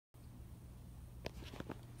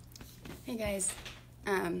Hey guys,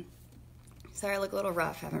 sorry I look a little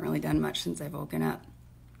rough. I haven't really done much since I've woken up.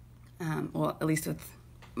 Well, at least with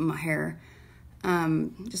my hair.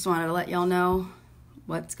 Just wanted to let y'all know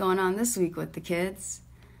what's going on this week with the kids.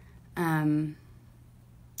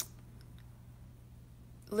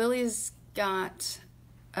 Lily's got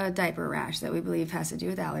a diaper rash that we believe has to do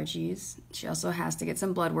with allergies. She also has to get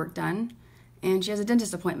some blood work done, and she has a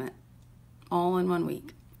dentist appointment all in 1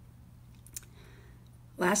 week.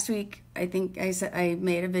 Last week, I think I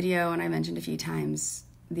made a video and I mentioned a few times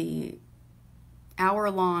the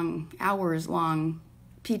hours long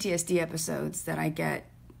PTSD episodes that I get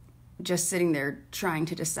just sitting there trying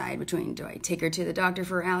to decide between, do I take her to the doctor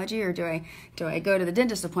for allergy or do I go to the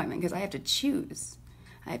dentist appointment? Because I have to choose.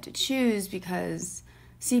 I have to choose because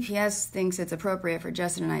CPS thinks it's appropriate for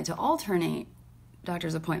Justin and I to alternate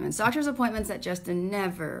doctor's appointments. Doctor's appointments that Justin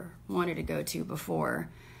never wanted to go to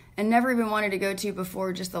before. And never even wanted to go to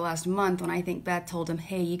before just the last month when I think Beth told him,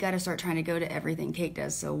 hey, you got to start trying to go to everything Kate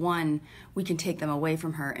does. So 1, we can take them away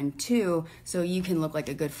from her. And 2, so you can look like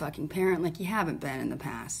a good fucking parent like you haven't been in the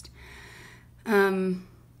past.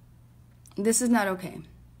 This is not okay.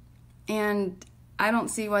 And I don't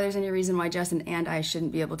see why there's any reason why Justin and I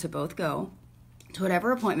shouldn't be able to both go to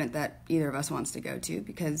whatever appointment that either of us wants to go to,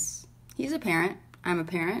 because he's a parent, I'm a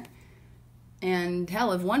parent. And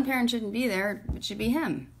hell, if one parent shouldn't be there, it should be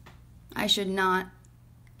him. I should not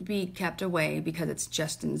be kept away because it's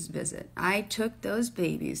Justin's visit. I took those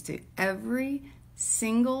babies to every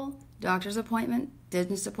single doctor's appointment,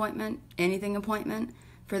 dentist appointment, anything appointment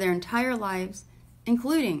for their entire lives,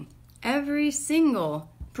 including every single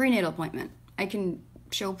prenatal appointment. I can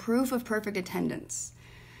show proof of perfect attendance.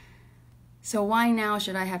 So why now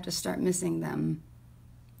should I have to start missing them?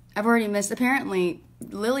 I've already missed, apparently,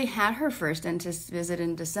 Lily had her first dentist visit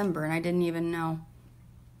in December, and I didn't even know.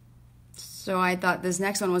 So I thought this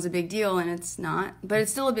next one was a big deal, and it's not. But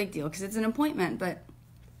it's still a big deal because it's an appointment. But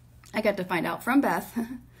I got to find out from Beth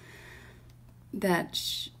that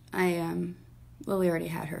Lily already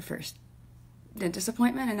had her first dentist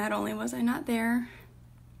appointment, and not only was I not there,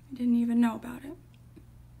 I didn't even know about it.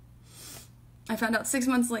 I found out 6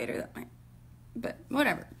 months later but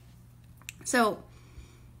whatever. So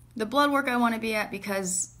the blood work I want to be at,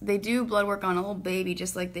 because they do blood work on a little baby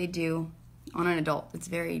just like they do on an adult. It's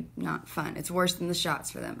very not fun. It's worse than the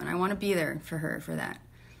shots for them. And I want to be there for her for that.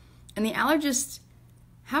 And the allergist,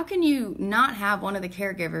 how can you not have one of the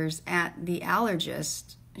caregivers at the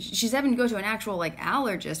allergist? She's having to go to an actual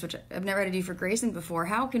allergist, which I've never had to do for Grayson before.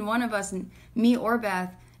 How can one of us, me or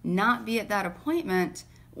Beth, not be at that appointment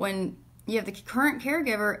when you have the current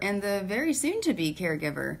caregiver and the very soon to be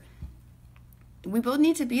caregiver? We both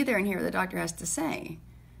need to be there and hear what the doctor has to say.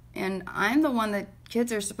 And I'm the one that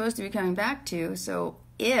kids are supposed to be coming back to, so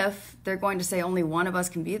if they're going to say only one of us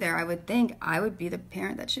can be there, I would think I would be the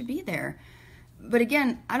parent that should be there. But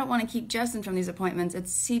again, I don't want to keep Justin from these appointments.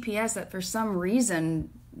 It's CPS that for some reason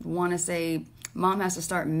want to say mom has to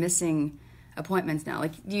start missing appointments now.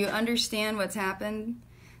 Do you understand what's happened?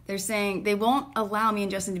 They're saying they won't allow me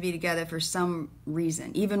and Justin to be together for some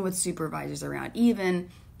reason, even with supervisors around, even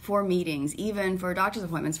for meetings, even for doctor's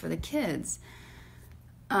appointments for the kids.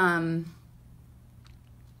 I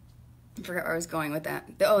forgot where I was going with that.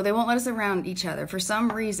 Oh, they won't let us around each other for some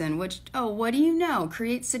reason, which, what do you know?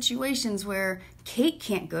 Creates situations where Kate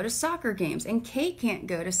can't go to soccer games and Kate can't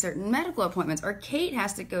go to certain medical appointments, or Kate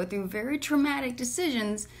has to go through very traumatic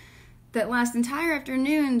decisions that last entire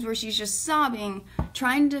afternoons where she's just sobbing,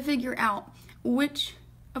 trying to figure out which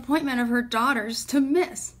appointment of her daughter's to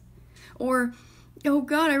miss. Or, oh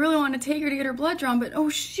God, I really want to take her to get her blood drawn, but oh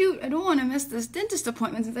shoot, I don't want to miss this dentist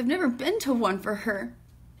appointment since I've never been to one for her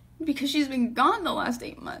because she's been gone the last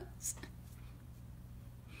 8 months.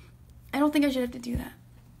 I don't think I should have to do that.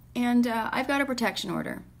 And I've got a protection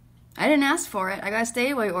order. I didn't ask for it. I got a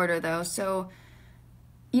stay away order though, so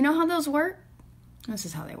you know how those work? This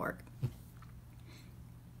is how they work.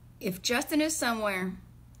 If Justin is somewhere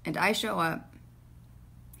and I show up,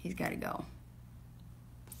 he's got to go.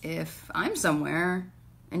 If I'm somewhere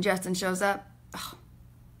and Justin shows up,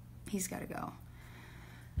 he's got to go.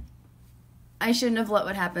 I shouldn't have let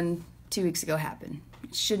what happened 2 weeks ago happen.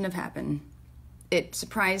 It shouldn't have happened. It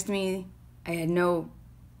surprised me. I had no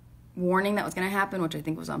warning that was going to happen, which I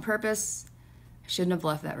think was on purpose. I shouldn't have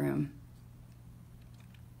left that room.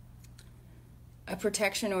 A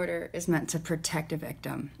protection order is meant to protect a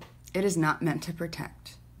victim. It is not meant to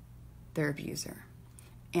protect their abuser.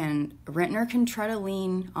 And Rentner can try to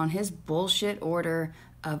lean on his bullshit order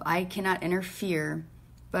of I cannot interfere,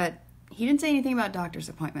 but he didn't say anything about doctor's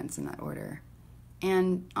appointments in that order.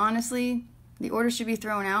 And honestly, the order should be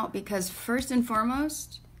thrown out because first and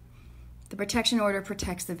foremost, The protection order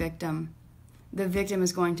protects the victim. The victim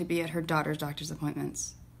is going to be at her daughter's doctor's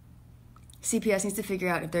appointments. CPS needs to figure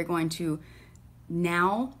out if they're going to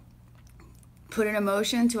now put in a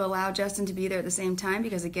motion to allow Justin to be there at the same time,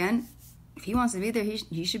 because again, if he wants to be there,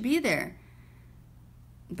 he should be there.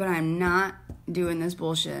 But I'm not doing this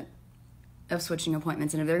bullshit of switching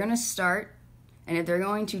appointments. And if they're going to start, and if they're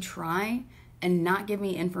going to try and not give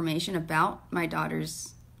me information about my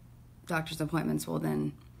daughter's doctor's appointments, well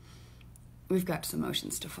then, we've got some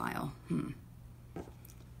motions to file.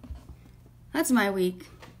 That's my week.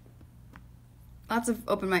 Lots of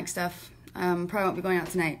open mic stuff. Probably won't be going out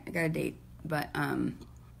tonight. I got a date, but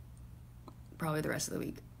probably the rest of the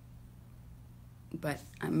week. But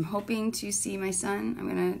I'm hoping to see my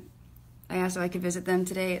son. I asked if I could visit them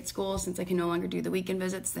today at school, since I can no longer do the weekend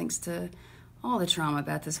visits thanks to all the trauma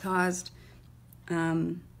Beth has caused.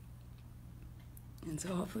 And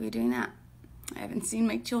so hopefully we're doing that. I haven't seen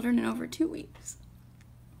my children in over 2 weeks.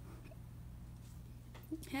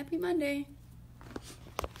 Happy Monday.